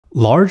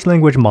Large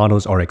language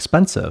models are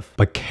expensive,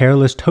 but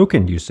careless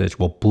token usage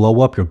will blow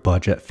up your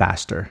budget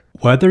faster.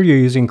 Whether you're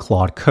using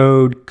Claude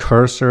Code,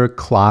 Cursor,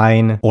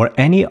 Klein, or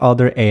any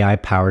other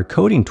AI-powered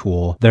coding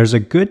tool, there's a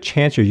good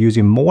chance you're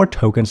using more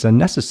tokens than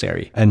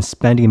necessary and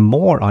spending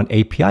more on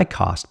API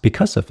costs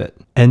because of it.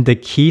 And the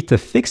key to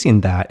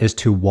fixing that is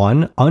to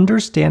 1.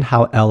 Understand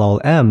how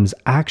LLMs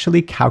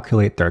actually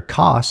calculate their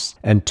costs,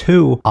 and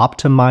 2.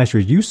 Optimize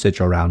your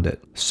usage around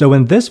it. So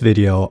in this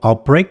video, I'll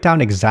break down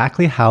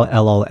exactly how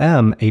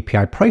LLM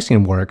API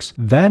pricing works,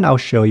 then I'll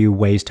show you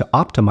ways to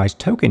optimize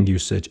token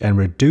usage and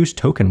reduce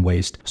token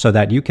waste so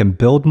that you can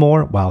build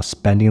more while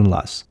spending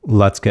less.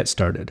 Let's get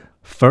started.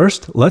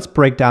 First, let's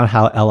break down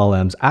how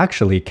LLMs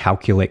actually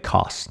calculate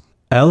costs.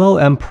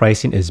 LLM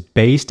pricing is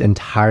based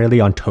entirely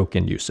on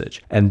token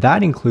usage, and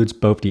that includes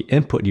both the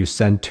input you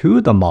send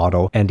to the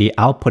model and the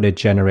output it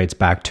generates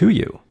back to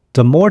you.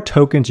 The more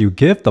tokens you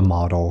give the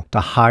model, the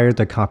higher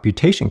the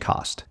computation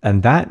cost,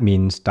 and that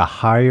means the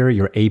higher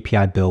your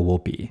API bill will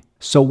be.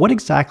 So what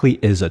exactly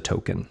is a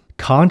token?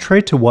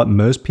 Contrary to what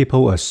most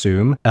people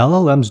assume,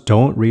 LLMs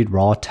don't read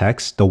raw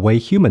text the way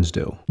humans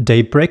do.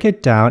 They break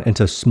it down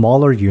into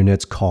smaller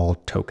units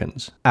called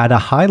tokens. At a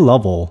high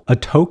level, a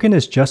token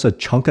is just a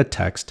chunk of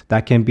text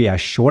that can be as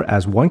short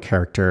as 1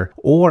 character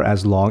or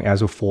as long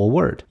as a full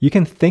word. You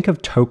can think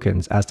of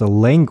tokens as the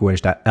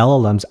language that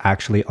LLMs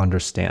actually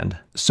understand.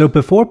 So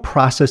before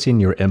processing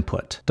your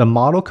input, the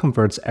model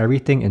converts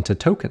everything into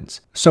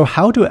tokens. So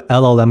how do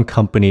LLM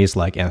companies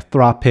like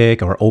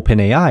Anthropic or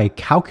OpenAI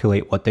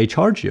calculate what they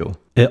charge you?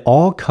 It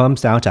all comes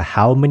down to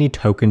how many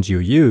tokens you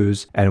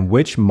use and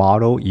which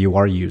model you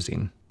are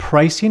using.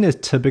 Pricing is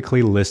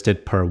typically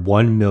listed per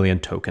 1 million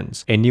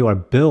tokens, and you are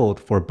billed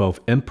for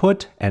both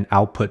input and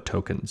output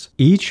tokens.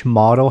 Each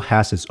model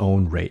has its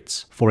own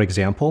rates. For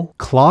example,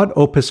 Claude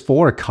Opus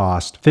 4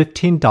 costs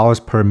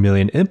 $15 per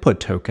million input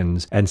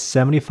tokens and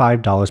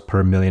 $75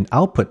 per million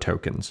output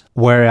tokens,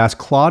 whereas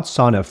Claude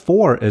Sonnet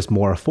 4 is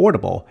more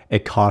affordable.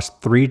 It costs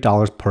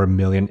 $3 per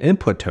million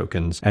input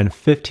tokens and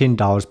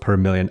 $15 per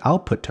million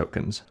output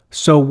tokens.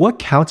 So what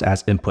counts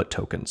as input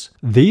tokens?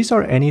 These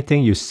are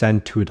anything you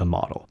send to the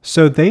model.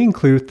 So they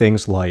include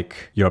things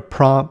like your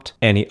prompt,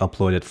 any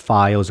uploaded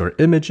files or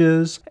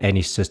images,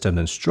 any system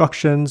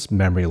instructions,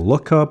 memory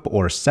lookup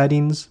or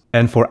settings.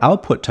 And for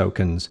output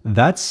tokens,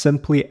 that's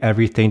simply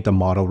everything the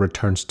model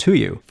returns to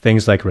you.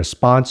 Things like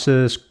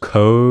responses,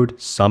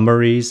 code,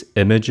 summaries,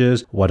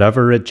 images,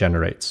 whatever it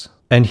generates.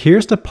 And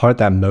here's the part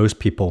that most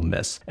people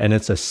miss, and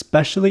it's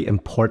especially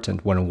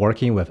important when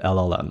working with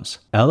LLMs.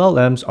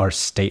 LLMs are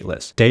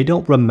stateless. They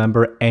don't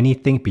remember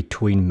anything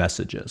between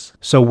messages.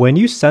 So when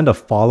you send a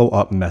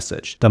follow-up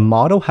message, the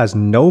model has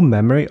no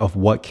memory of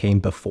what came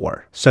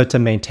before. So to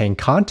maintain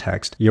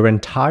context, your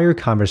entire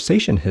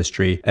conversation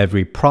history,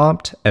 every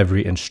prompt,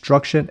 every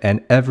instruction,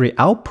 and every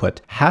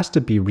output has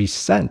to be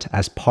resent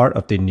as part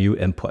of the new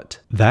input.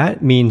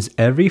 That means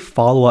every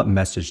follow-up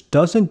message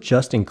doesn't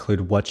just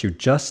include what you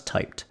just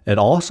typed.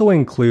 It also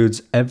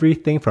includes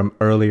everything from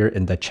earlier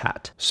in the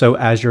chat. So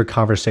as your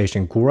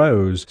conversation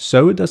grows,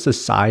 so does the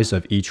size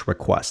of each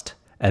request.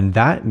 And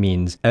that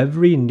means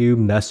every new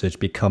message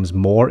becomes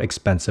more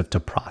expensive to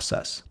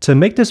process. To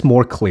make this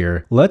more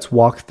clear, let's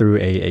walk through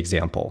an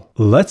example.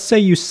 Let's say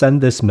you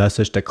send this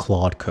message to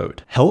Claude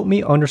Code. Help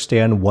me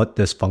understand what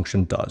this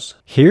function does.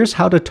 Here's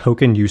how the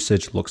token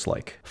usage looks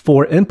like.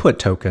 For input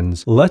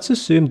tokens, let's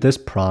assume this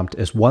prompt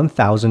is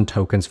 1,000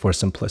 tokens for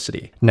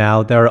simplicity.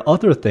 Now, there are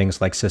other things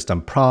like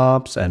system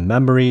prompts and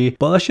memory,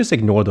 but let's just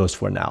ignore those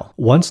for now.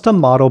 Once the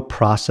model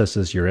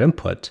processes your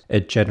input,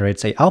 it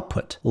generates an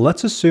output.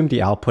 Let's assume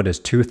the output is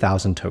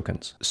 2,000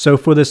 tokens. So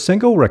for the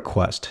single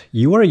request,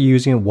 you are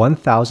using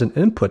 1,000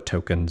 input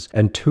tokens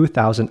and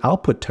 2,000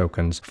 output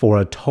tokens for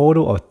a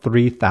total of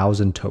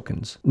 3,000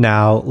 tokens.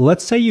 Now,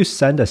 let's say you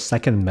send a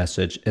second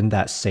message in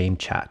that same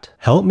chat.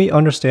 Help me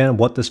understand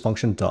what this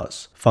function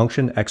does.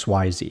 Function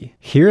XYZ.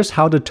 Here's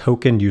how the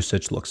token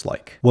usage looks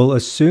like. We'll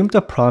assume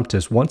the prompt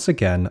is once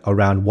again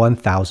around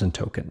 1,000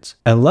 tokens.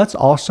 And let's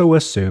also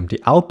assume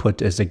the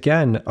output is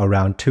again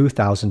around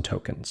 2,000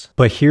 tokens.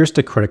 But here's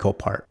the critical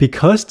part.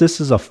 Because this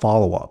is a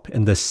follow-up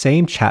in the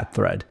same chat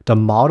thread, the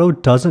model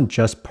doesn't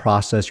just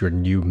process your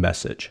new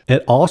message.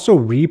 It also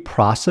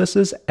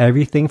reprocesses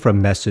everything from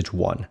message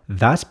 1.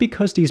 That's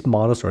because these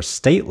models are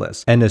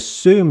stateless and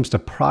assumes the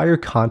prior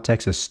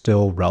context is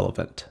still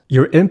relevant.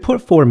 Your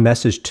input for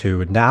message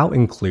 2 now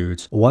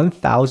includes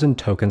 1,000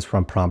 tokens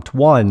from prompt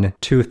 1,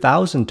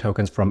 2,000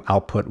 tokens from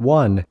output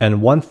 1,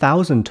 and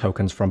 1,000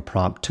 tokens from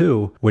prompt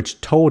 2, which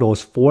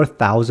totals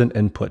 4,000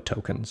 input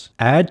tokens.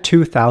 Add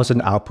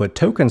 2,000 output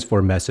tokens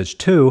for message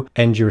 2,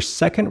 and your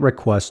second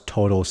request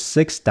totals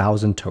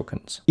 6,000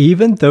 tokens.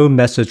 Even though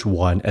message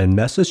 1 and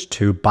message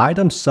 2 by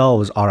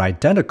themselves are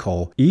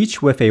identical,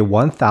 each with a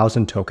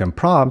 1,000 token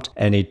prompt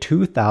and a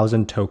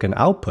 2,000 token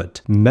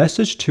output,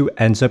 message 2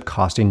 ends up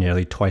costing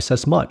nearly twice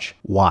as much.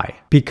 Why?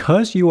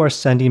 Because you are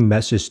sending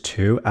message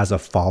 2 as a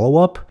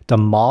follow-up, the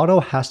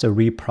model has to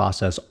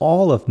reprocess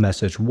all of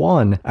message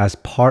 1 as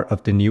part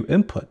of the new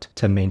input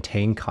to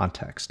maintain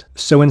context.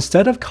 So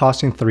instead of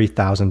costing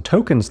 3,000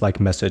 tokens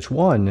like message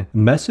 1,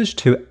 message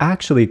 2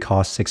 actually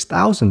costs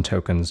 6,000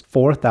 tokens,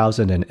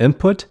 4,000 in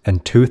input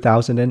and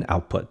 2,000 in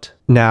output.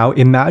 Now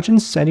imagine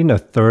sending a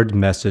third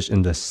message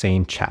in the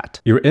same chat.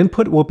 Your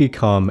input will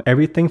become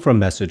everything from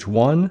message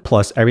 1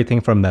 plus everything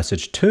from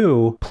message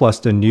 2 plus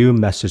the new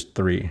message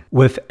 3.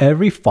 With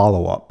every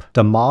follow-up,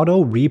 the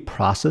model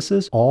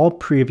reprocesses all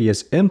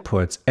previous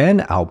inputs and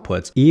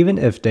outputs even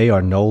if they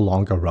are no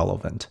longer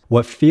relevant.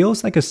 What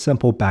feels like a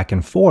simple back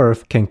and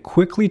forth can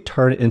quickly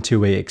turn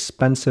into an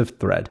expensive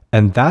thread.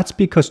 And that's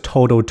because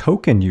total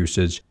token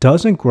usage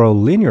doesn't grow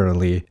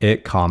linearly,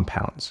 it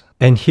compounds.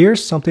 And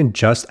here's something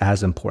just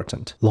as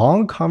important.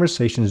 Long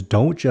conversations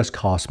don't just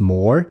cost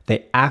more,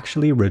 they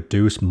actually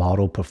reduce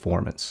model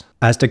performance.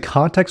 As the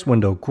context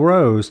window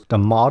grows, the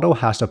model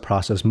has to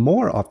process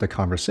more of the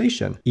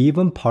conversation,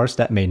 even parts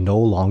that may no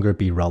longer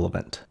be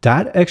relevant.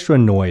 That extra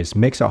noise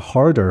makes it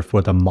harder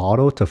for the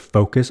model to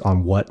focus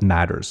on what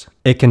matters.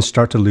 It can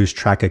start to lose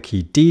track of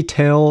key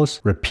details,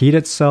 repeat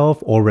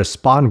itself, or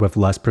respond with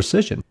less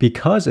precision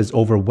because it's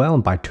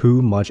overwhelmed by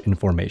too much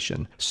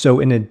information. So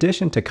in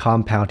addition to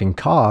compounding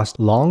costs,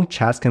 long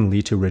chats can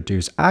lead to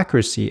reduced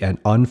accuracy and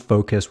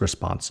unfocused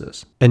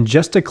responses. And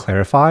just to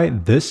clarify,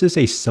 this is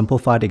a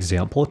simplified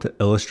example to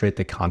illustrate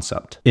the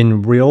concept.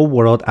 In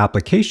real-world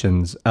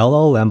applications,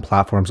 LLM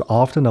platforms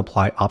often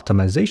apply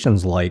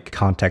optimizations like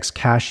context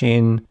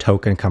caching,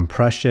 token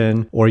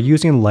compression, or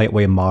using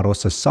lightweight models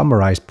to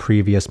summarize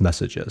previous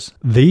messages.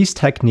 These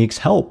techniques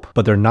help,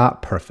 but they're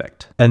not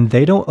perfect, and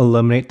they don't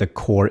eliminate the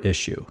core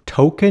issue.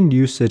 Token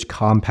usage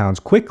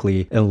compounds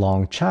quickly in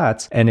long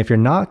chats, and if you're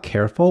not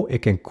careful,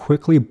 it can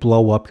quickly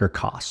blow up your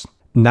costs.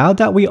 Now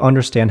that we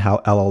understand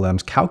how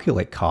LLMs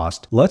calculate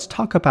cost, let's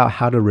talk about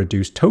how to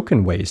reduce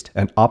token waste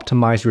and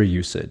optimize your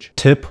usage.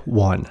 Tip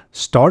 1.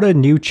 Start a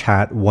new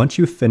chat once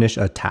you finish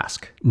a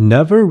task.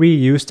 Never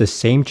reuse the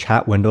same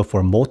chat window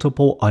for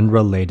multiple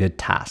unrelated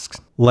tasks.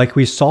 Like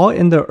we saw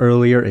in the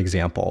earlier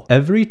example,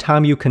 every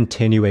time you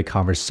continue a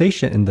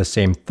conversation in the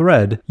same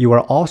thread, you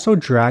are also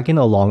dragging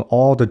along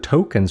all the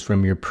tokens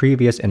from your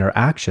previous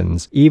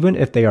interactions, even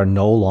if they are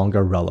no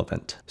longer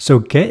relevant. So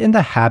get in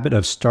the habit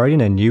of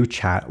starting a new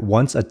chat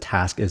once a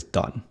task is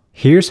done.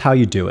 Here's how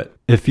you do it.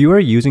 If you are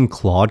using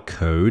Claude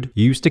Code,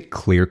 use the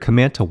clear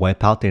command to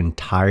wipe out the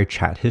entire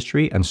chat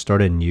history and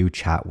start a new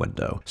chat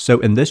window. So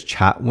in this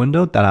chat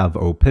window that I've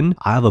opened,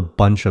 I have a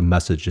bunch of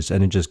messages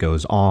and it just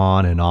goes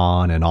on and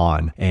on and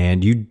on.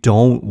 And you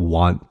don't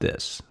want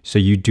this. So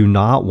you do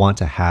not want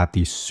to have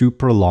these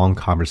super long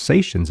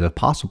conversations if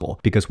possible,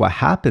 because what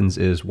happens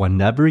is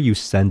whenever you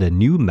send a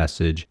new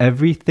message,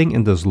 everything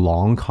in this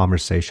long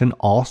conversation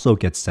also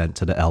gets sent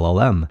to the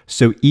LLM.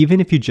 So even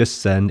if you just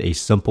send a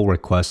simple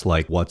request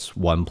like what's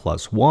 1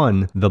 plus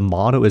 1, the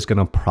model is going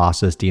to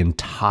process the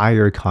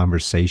entire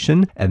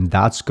conversation, and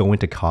that's going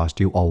to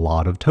cost you a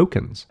lot of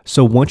tokens.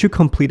 So once you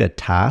complete a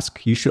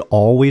task, you should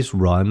always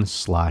run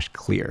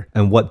 /clear.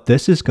 And what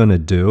this is going to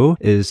do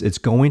is it's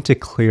going to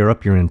clear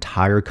up your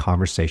entire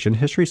conversation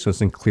history. So it's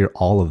going to clear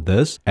all of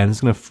this, and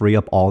it's going to free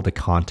up all the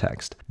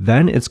context.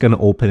 Then it's going to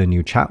open a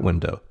new chat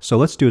window. So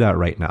let's do that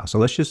right now. So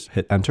let's just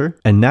hit enter.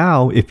 And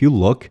now if you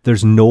look,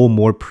 there's no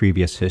more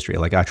previous history.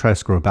 Like I try to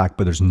scroll back,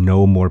 but there's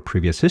no more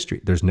previous history.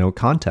 There's no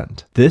content.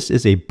 This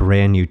is a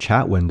brand new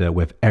chat window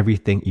with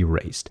everything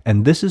erased.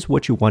 And this is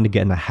what you want to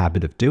get in the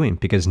habit of doing,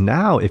 because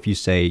now if you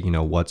say,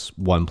 what's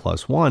 1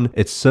 plus 1,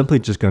 it's simply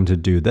just going to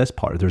do this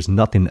part. There's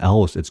nothing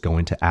else it's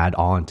going to add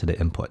on to the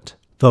input.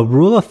 The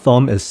rule of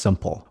thumb is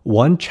simple: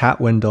 one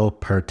chat window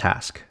per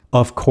task.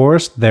 Of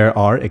course, there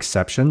are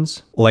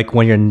exceptions, like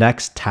when your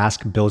next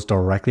task builds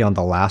directly on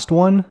the last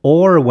one,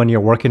 or when you're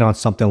working on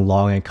something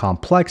long and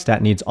complex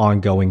that needs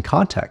ongoing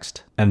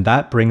context. And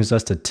that brings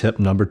us to tip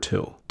number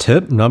 2.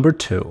 Tip number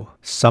 2,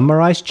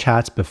 summarize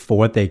chats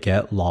before they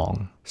get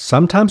long.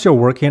 Sometimes you're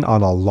working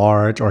on a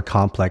large or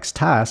complex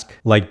task,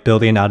 like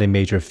building out a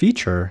major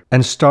feature,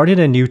 and starting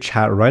a new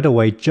chat right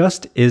away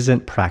just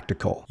isn't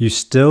practical. You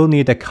still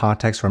need the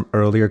context from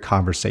earlier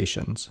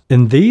conversations.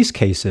 In these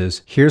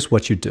cases, here's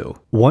what you do.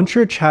 Once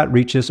your chat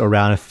reaches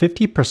around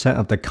 50%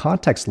 of the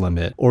context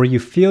limit, or you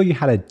feel you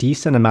had a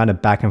decent amount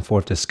of back and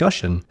forth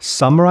discussion,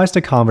 summarize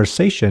the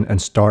conversation and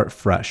start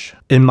fresh.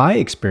 In my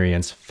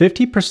experience,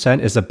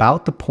 50% is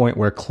about the point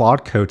where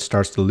Claude Code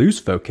starts to lose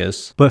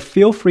focus, but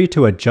feel free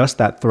to adjust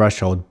that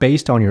threshold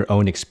based on your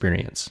own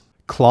experience.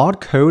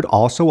 Claude Code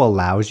also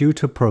allows you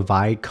to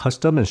provide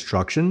custom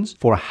instructions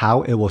for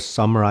how it will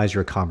summarize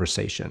your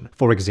conversation.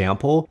 For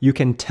example, you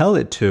can tell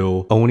it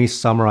to only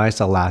summarize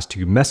the last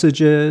 2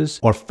 messages,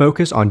 or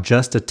focus on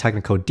just the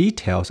technical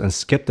details and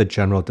skip the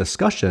general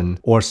discussion,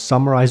 or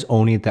summarize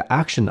only the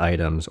action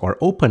items or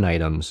open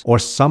items, or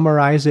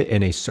summarize it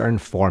in a certain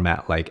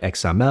format like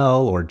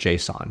XML or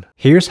JSON.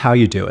 Here's how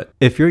you do it.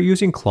 If you're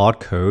using Claude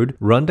Code,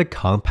 run the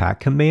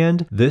compact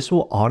command. This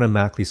will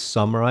automatically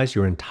summarize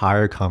your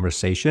entire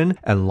conversation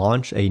and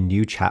launch a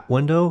new chat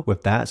window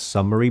with that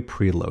summary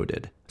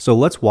preloaded. So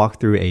let's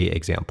walk through a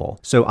example.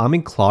 So I'm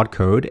in Claude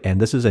Code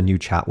and this is a new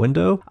chat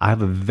window. I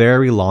have a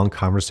very long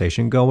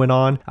conversation going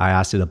on. I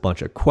asked it a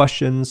bunch of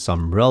questions,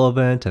 some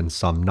relevant and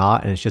some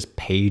not, and it's just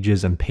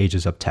pages and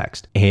pages of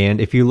text.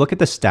 And if you look at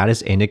the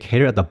status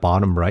indicator at the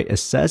bottom right, it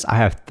says I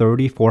have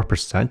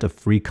 34% of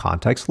free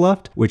context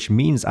left, which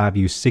means I've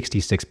used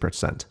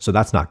 66%. So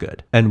that's not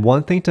good. And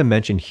one thing to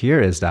mention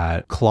here is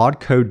that Claude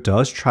Code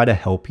does try to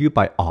help you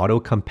by auto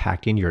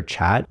compacting your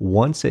chat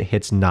once it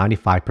hits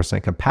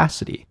 95%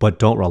 capacity, but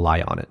don't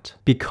rely on it.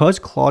 Because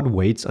Claude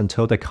waits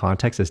until the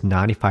context is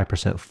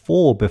 95%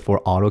 full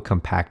before auto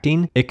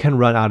compacting, it can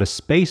run out of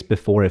space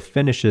before it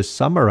finishes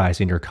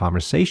summarizing your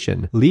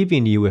conversation,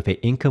 leaving you with an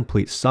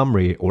incomplete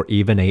summary or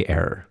even an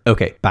error.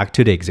 Okay, back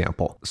to the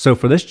example. So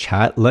for this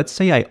chat, let's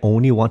say I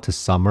only want to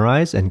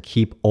summarize and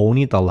keep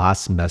only the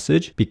last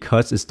message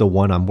because it's the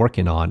one I'm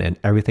working on and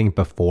everything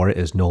before it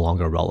is no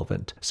longer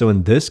relevant. So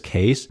in this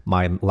case,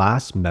 my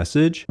last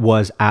message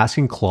was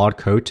asking Claude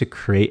Code to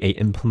create an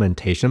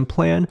implementation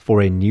plan for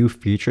a new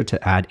feature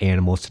to add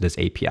animals to this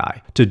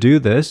API. To do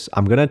this,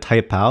 I'm going to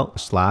type out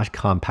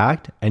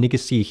 /compact, and you can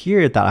see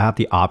here that I have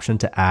the option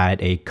to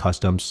add a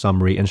custom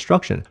summary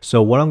instruction.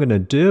 So what I'm going to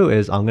do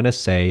is I'm going to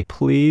say,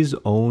 please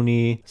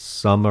only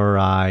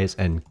summarize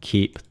and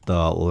keep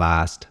the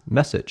last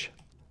message.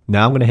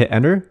 Now I'm going to hit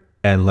enter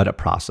and let it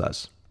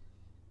process.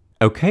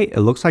 Okay, it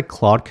looks like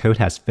Claude Code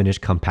has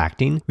finished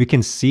compacting. We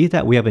can see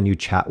that we have a new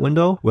chat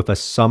window with a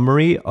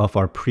summary of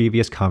our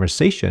previous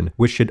conversation,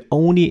 which should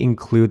only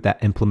include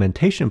that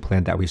implementation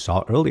plan that we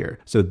saw earlier.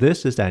 So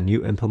this is that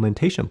new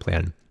implementation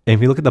plan. And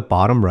if you look at the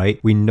bottom right,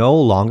 we no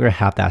longer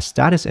have that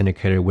status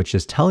indicator, which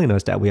is telling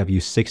us that we have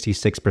used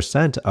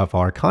 66% of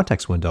our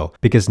context window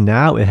because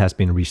now it has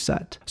been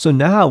reset. So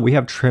now we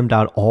have trimmed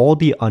out all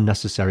the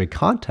unnecessary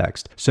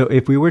context. So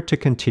if we were to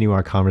continue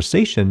our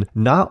conversation,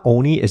 not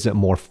only is it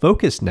more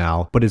focused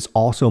now, but it's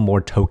also more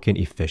token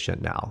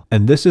efficient now.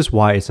 And this is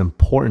why it's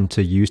important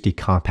to use the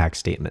compact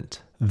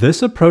statement.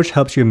 This approach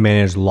helps you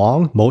manage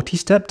long,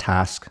 multi-step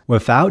tasks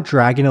without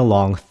dragging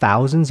along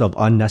thousands of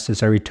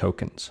unnecessary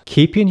tokens,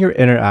 keeping your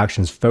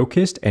interactions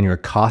focused and your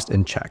cost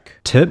in check.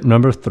 Tip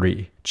number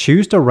 3.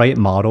 Choose the right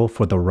model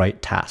for the right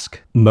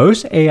task.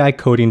 Most AI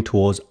coding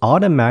tools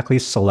automatically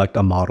select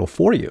a model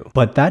for you,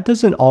 but that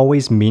doesn't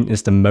always mean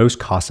it's the most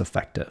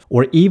cost-effective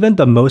or even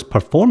the most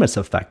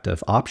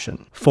performance-effective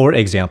option. For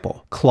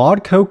example,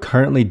 Claude Code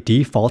currently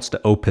defaults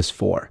to Opus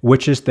 4,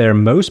 which is their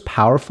most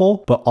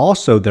powerful but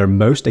also their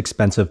most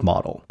expensive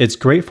model. It's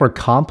great for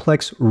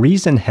complex,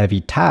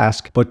 reason-heavy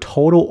tasks, but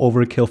total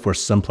overkill for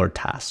simpler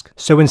tasks.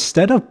 So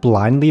instead of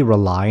blindly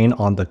relying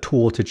on the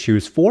tool to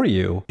choose for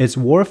you, it's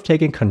worth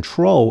taking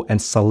control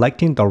and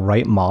selecting the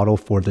right model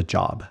for the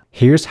job.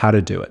 Here's how to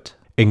do it.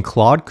 In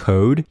Claude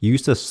Code,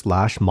 use the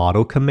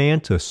 /model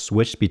command to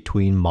switch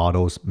between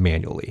models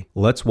manually.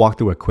 Let's walk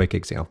through a quick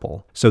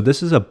example. So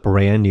this is a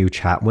brand new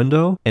chat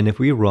window, and if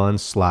we run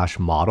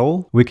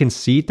 /model, we can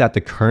see that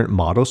the current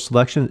model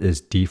selection is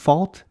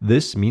default.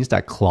 This means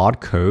that Claude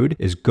Code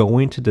is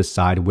going to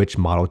decide which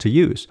model to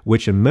use,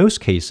 which in most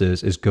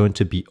cases is going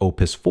to be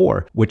Opus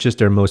 4, which is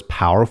their most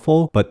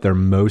powerful but their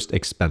most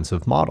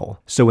expensive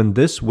model. So in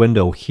this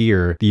window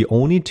here, the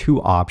only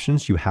two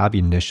options you have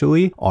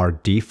initially are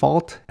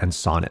default and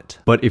Sonnet.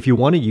 But if you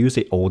want to use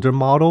an older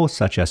model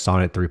such as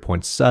Sonnet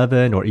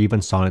 3.7 or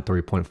even Sonnet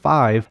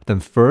 3.5, then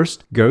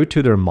first go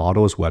to their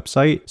model's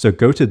website. So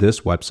go to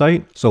this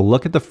website. So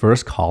look at the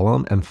first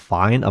column and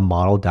find a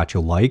model that you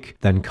like,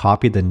 then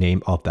copy the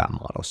name of that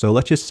model. So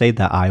let's just say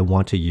that I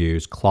want to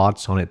use Claude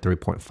Sonnet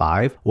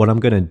 3.5. What I'm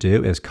going to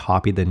do is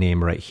copy the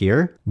name right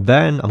here.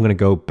 Then I'm going to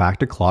go back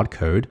to Claude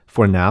Code.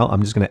 For now,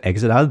 I'm just going to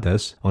exit out of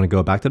this. I'm going to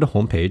go back to the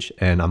home page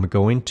and I'm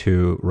going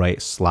to write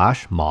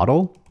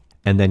 /model.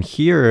 And then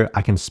here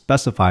I can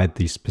specify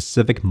the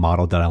specific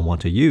model that I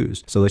want to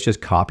use. So let's just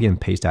copy and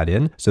paste that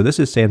in. So this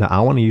is saying that I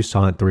want to use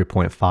Sonnet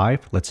 3.5.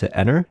 Let's hit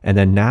enter. And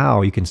then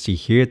now you can see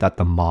here that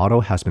the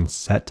model has been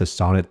set to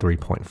Sonnet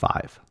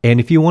 3.5.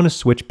 And if you want to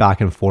switch back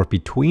and forth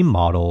between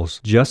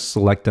models, just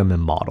select them in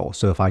model.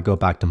 So if I go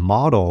back to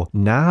model,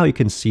 now you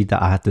can see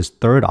that I have this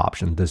third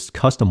option, this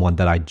custom one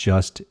that I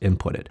just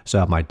inputted. So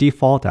I have my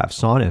default, I have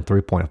Sonnet and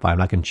 3.5,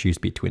 and I can choose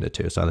between the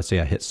two. So let's say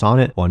I hit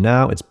Sonnet. Well,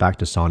 now it's back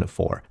to Sonnet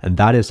 4. And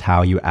that is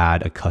how you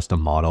add a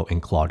custom model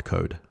in Claude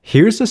Code.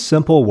 Here's a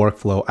simple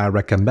workflow I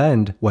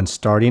recommend when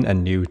starting a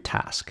new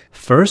task.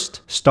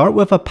 First, start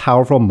with a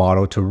powerful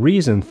model to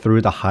reason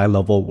through the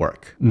high-level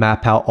work.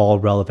 Map out all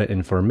relevant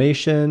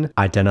information,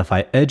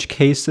 identify edge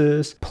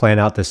cases, plan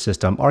out the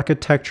system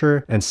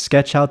architecture, and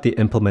sketch out the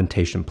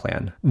implementation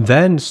plan.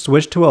 Then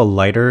switch to a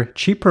lighter,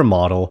 cheaper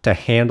model to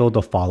handle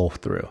the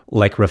follow-through,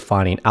 like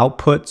refining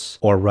outputs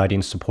or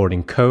writing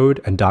supporting code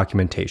and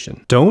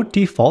documentation. Don't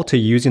default to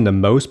using the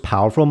most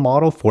powerful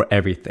model for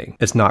everything.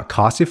 It's not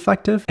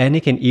cost-effective, and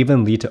it can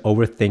even lead to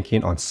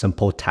overthinking on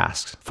simple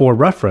tasks. For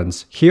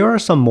reference, here are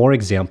some more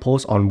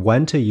examples on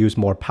when to use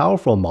more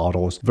powerful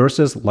models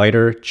versus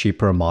lighter,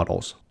 cheaper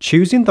models.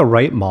 Choosing the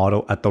right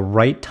model at the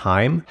right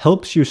time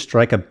helps you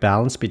strike a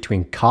balance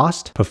between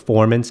cost,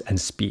 performance, and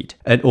speed.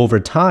 And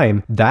over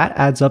time, that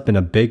adds up in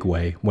a big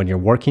way when you're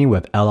working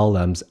with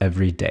LLMs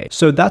every day.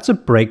 So that's a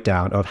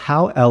breakdown of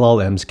how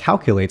LLMs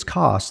calculates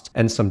costs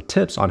and some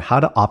tips on how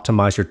to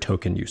optimize your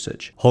token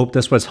usage. Hope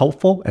this was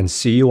helpful and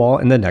see you all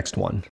in the next one.